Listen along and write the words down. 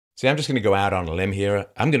See, I'm just going to go out on a limb here.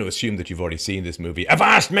 I'm going to assume that you've already seen this movie.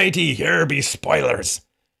 Avast, matey! Here be spoilers!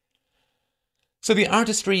 So the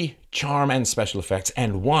artistry, charm, and special effects,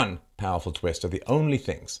 and one powerful twist are the only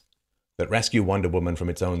things that rescue Wonder Woman from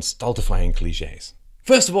its own stultifying cliches.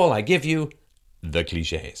 First of all, I give you the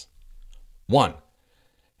cliches. 1.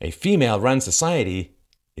 A female-run society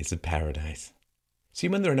is a paradise. See,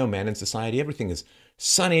 when there are no men in society, everything is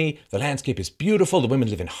sunny, the landscape is beautiful, the women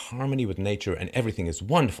live in harmony with nature, and everything is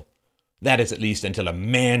wonderful. That is at least until a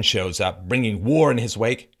man shows up, bringing war in his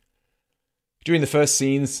wake. During the first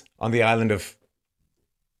scenes on the island of,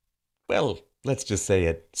 well, let's just say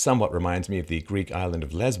it somewhat reminds me of the Greek island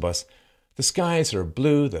of Lesbos. The skies are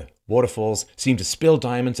blue, the waterfalls seem to spill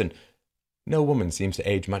diamonds, and no woman seems to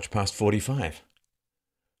age much past 45.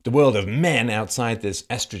 The world of men outside this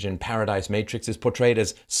estrogen paradise matrix is portrayed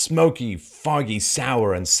as smoky, foggy,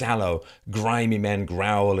 sour, and sallow. Grimy men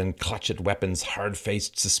growl and clutch at weapons,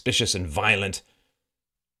 hard-faced, suspicious, and violent.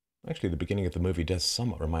 Actually, the beginning of the movie does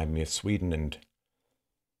somewhat remind me of Sweden and...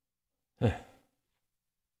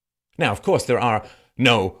 Now, of course, there are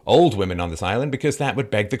no old women on this island, because that would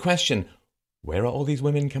beg the question, where are all these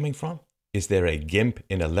women coming from? Is there a gimp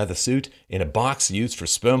in a leather suit in a box used for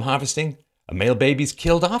sperm harvesting? A male baby's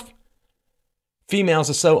killed off? Females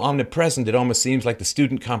are so omnipresent it almost seems like the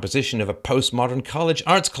student composition of a postmodern college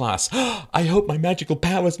arts class. I hope my magical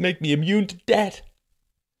powers make me immune to debt.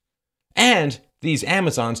 And these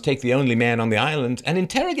Amazons take the only man on the island and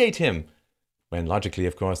interrogate him, when logically,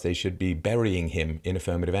 of course, they should be burying him in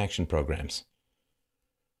affirmative action programs.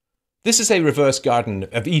 This is a reverse Garden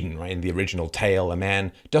of Eden, right? In the original tale, a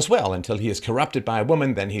man does well until he is corrupted by a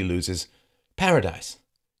woman, then he loses paradise.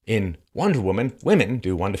 In Wonder Woman, women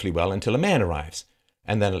do wonderfully well until a man arrives,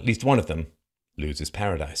 and then at least one of them loses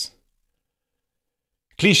paradise.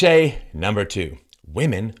 Cliché number 2.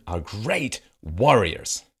 Women are great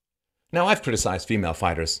warriors. Now, I've criticized female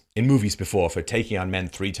fighters in movies before for taking on men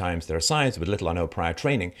 3 times their size with little or no prior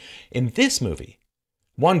training. In this movie,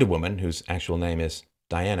 Wonder Woman, whose actual name is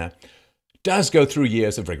Diana, does go through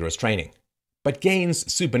years of rigorous training, but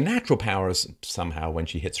gains supernatural powers somehow when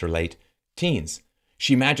she hits her late teens.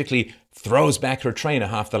 She magically throws back her trainer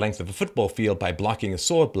half the length of a football field by blocking a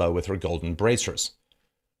sword blow with her golden bracers.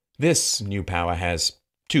 This new power has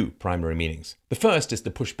 2 primary meanings. The first is the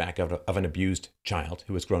pushback of an abused child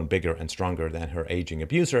who has grown bigger and stronger than her aging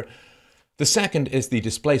abuser. The second is the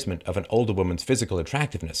displacement of an older woman's physical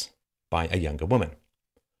attractiveness by a younger woman.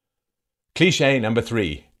 Cliché number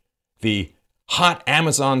 3. The hot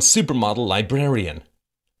Amazon supermodel librarian.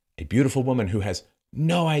 A beautiful woman who has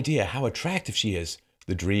no idea how attractive she is.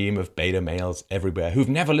 The dream of beta males everywhere who've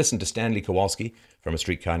never listened to Stanley Kowalski from A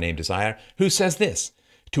Streetcar Named Desire, who says this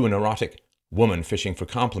to an erotic woman fishing for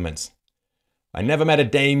compliments. I never met a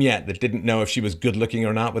dame yet that didn't know if she was good looking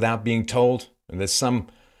or not without being told, and there's some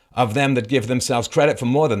of them that give themselves credit for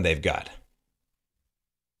more than they've got.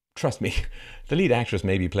 Trust me, the lead actress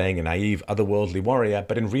may be playing a naive, otherworldly warrior,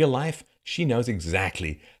 but in real life, she knows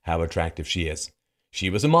exactly how attractive she is. She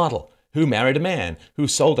was a model who married a man who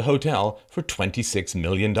sold a hotel for $26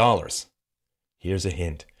 million. Here's a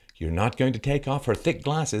hint. You're not going to take off her thick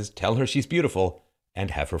glasses, tell her she's beautiful,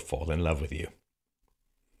 and have her fall in love with you.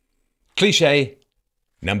 Cliché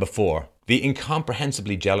number 4. The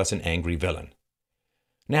incomprehensibly jealous and angry villain.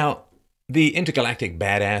 Now, the intergalactic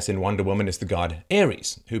badass in Wonder Woman is the god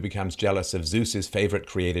Ares, who becomes jealous of Zeus's favorite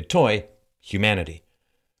created toy, humanity.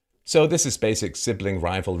 So this is basic sibling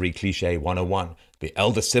rivalry cliché 101. The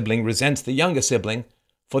elder sibling resents the younger sibling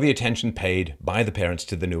for the attention paid by the parents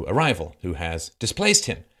to the new arrival, who has displaced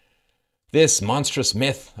him. This monstrous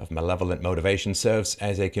myth of malevolent motivation serves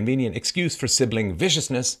as a convenient excuse for sibling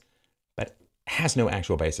viciousness, but has no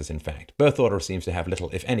actual basis in fact. Birth order seems to have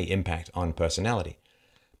little, if any, impact on personality.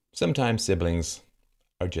 Sometimes siblings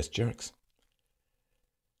are just jerks.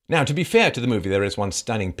 Now, to be fair to the movie, there is one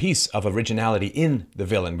stunning piece of originality in the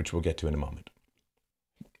villain, which we'll get to in a moment.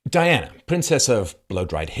 Diana, princess of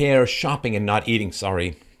blow-dried hair, shopping and not eating.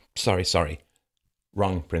 Sorry.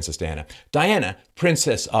 Wrong Princess Diana. Diana,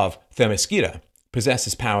 princess of Themyscira,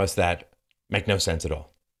 possesses powers that make no sense at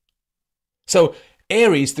all. So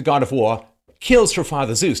Ares, the god of war, kills her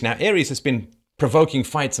father Zeus. Now, Ares has been provoking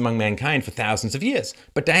fights among mankind for thousands of years,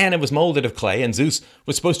 but Diana was molded of clay, and Zeus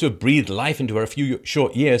was supposed to have breathed life into her a few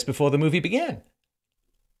short years before the movie began.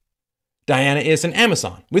 Diana is an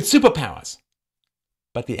Amazon with superpowers,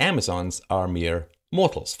 but the Amazons are mere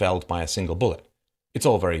mortals felled by a single bullet. It's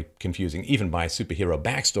all very confusing, even by superhero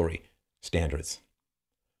backstory standards.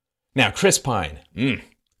 Now, Chris Pine.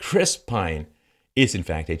 Chris Pine is, in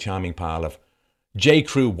fact, a charming pile of J.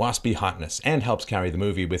 Crew waspy hotness and helps carry the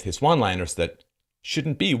movie with his one-liners that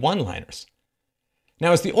shouldn't be one-liners.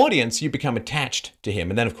 Now, as the audience, you become attached to him,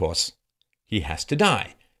 and then, of course, he has to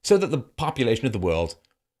die, so that the population of the world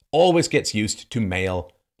always gets used to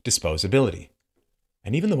male disposability.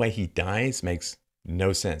 And even the way he dies makes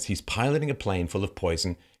no sense. He's piloting a plane full of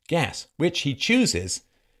poison gas, which he chooses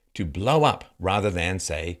to blow up rather than,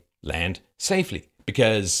 say, land safely.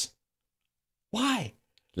 Because why?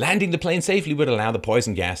 Landing the plane safely would allow the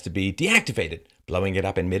poison gas to be deactivated. Blowing it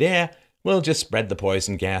up in midair will just spread the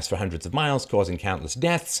poison gas for hundreds of miles, causing countless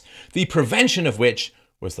deaths, the prevention of which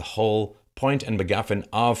was the whole point and MacGuffin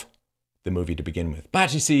of the movie to begin with.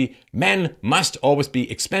 But you see, men must always be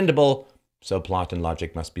expendable, so plot and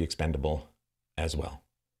logic must be expendable as well.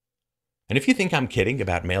 And if you think I'm kidding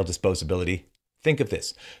about male disposability, think of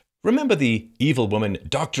this. Remember the evil woman,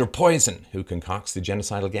 Dr. Poison, who concocts the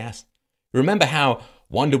genocidal gas? Remember how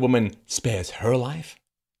Wonder Woman spares her life?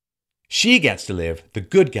 She gets to live, the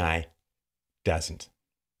good guy doesn't.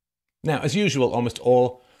 Now, as usual, almost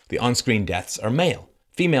all the on-screen deaths are male.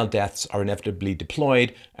 Female deaths are inevitably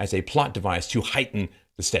deployed as a plot device to heighten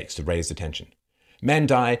the stakes, to raise the tension. Men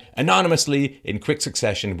die anonymously in quick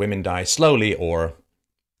succession, women die slowly or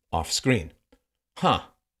off-screen.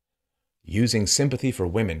 Using sympathy for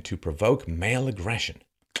women to provoke male aggression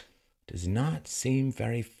does not seem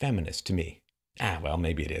very feminist to me. Well,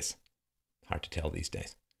 maybe it is. Hard to tell these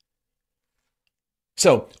days.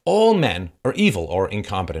 So, all men are evil or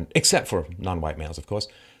incompetent, except for non-white males, of course,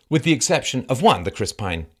 with the exception of one, the Chris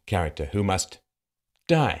Pine character, who must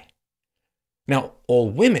die. Now, all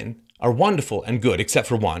women are wonderful and good, except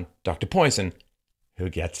for one, Dr. Poison, who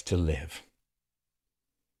gets to live.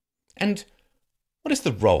 And what is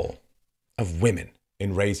the role of women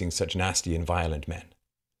in raising such nasty and violent men?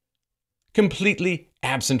 Completely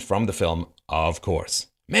absent from the film, of course.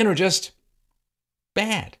 Men are just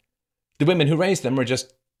bad. The women who raised them are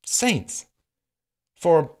just saints.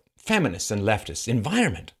 For feminists and leftists,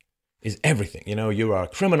 environment is everything. You know, you are a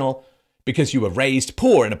criminal because you were raised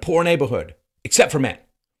poor in a poor neighborhood, except for men.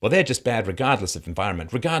 Well, they're just bad regardless of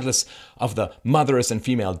environment, regardless of the mothers and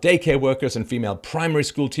female daycare workers and female primary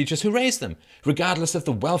school teachers who raised them, regardless of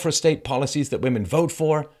the welfare state policies that women vote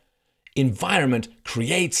for. Environment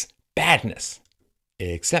creates badness,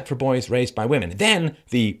 except for boys raised by women. Then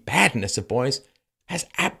the badness of boys has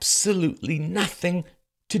absolutely nothing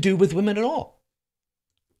to do with women at all.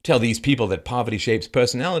 Tell these people that poverty shapes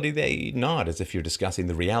personality, they nod as if you're discussing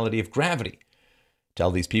the reality of gravity. Tell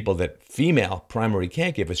these people that female primary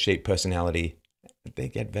caregivers shape personality, they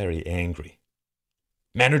get very angry.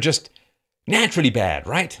 Men are just naturally bad,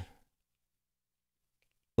 right?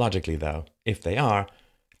 Logically, though, if they are,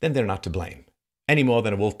 then they're not to blame, any more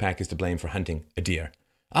than a wolf pack is to blame for hunting a deer.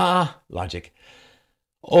 Logic.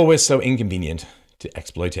 Always so inconvenient to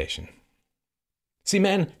exploitation. See,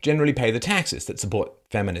 men generally pay the taxes that support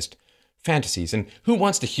feminist fantasies, and who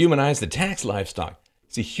wants to humanize the tax livestock?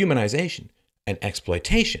 See, humanization and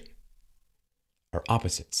exploitation are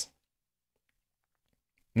opposites.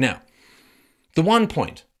 Now, the one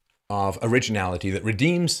point of originality that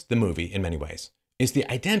redeems the movie in many ways is the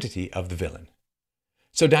identity of the villain.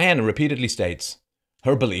 So Diana repeatedly states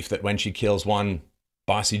her belief that when she kills one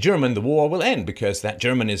bossy German, the war will end because that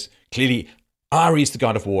German is clearly Ares, the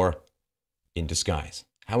god of war, in disguise.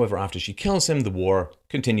 However, after she kills him, the war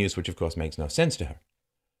continues, which of course makes no sense to her.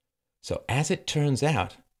 So as it turns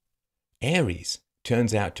out, Ares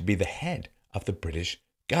turns out to be the head of the British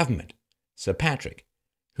government, Sir Patrick,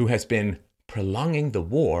 who has been prolonging the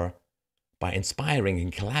war by inspiring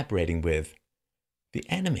and collaborating with the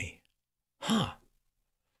enemy.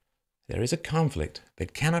 There is a conflict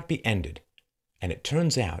that cannot be ended, and it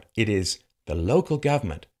turns out it is the local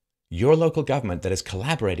government, your local government, that is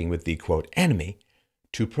collaborating with the, quote, enemy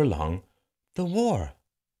to prolong the war.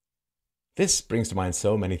 This brings to mind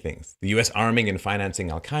so many things. The US arming and financing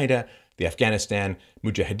Al-Qaeda, the Afghanistan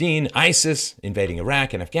Mujahideen, ISIS invading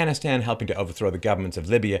Iraq and Afghanistan, helping to overthrow the governments of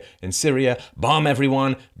Libya and Syria, bomb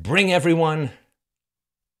everyone, bring everyone.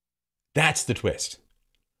 That's the twist.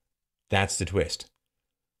 That's the twist.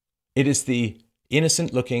 It is the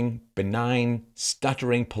innocent-looking, benign,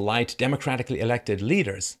 stuttering, polite, democratically elected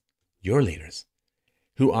leaders, your leaders,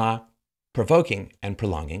 who are provoking and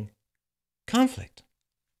prolonging conflict.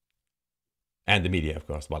 And the media, of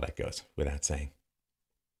course, well, that goes without saying.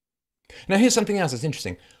 Now, here's something else that's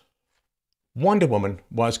interesting. Wonder Woman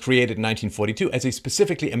was created in 1942 as a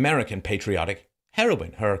specifically American patriotic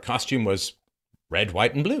heroine. Her costume was red,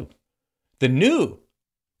 white, and blue. The new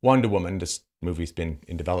Wonder Woman, this movie's been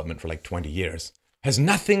in development for like 20 years, has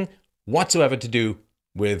nothing whatsoever to do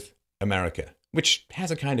with America, which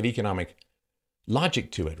has a kind of economic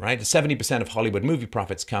logic to it, right? 70% of Hollywood movie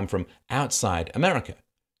profits come from outside America,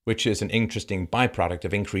 which is an interesting byproduct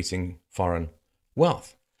of increasing foreign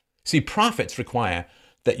wealth. See, profits require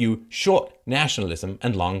that you short nationalism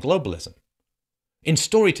and long globalism. In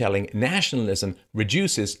storytelling, nationalism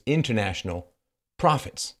reduces international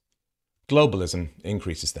profits. Globalism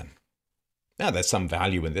increases them. Now, there's some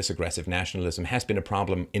value in this. Aggressive nationalism has been a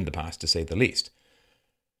problem in the past, to say the least.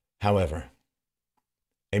 However,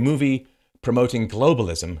 a movie promoting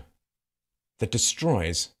globalism that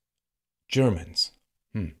destroys Germans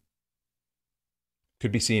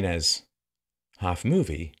could be seen as half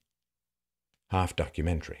movie, half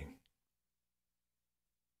documentary.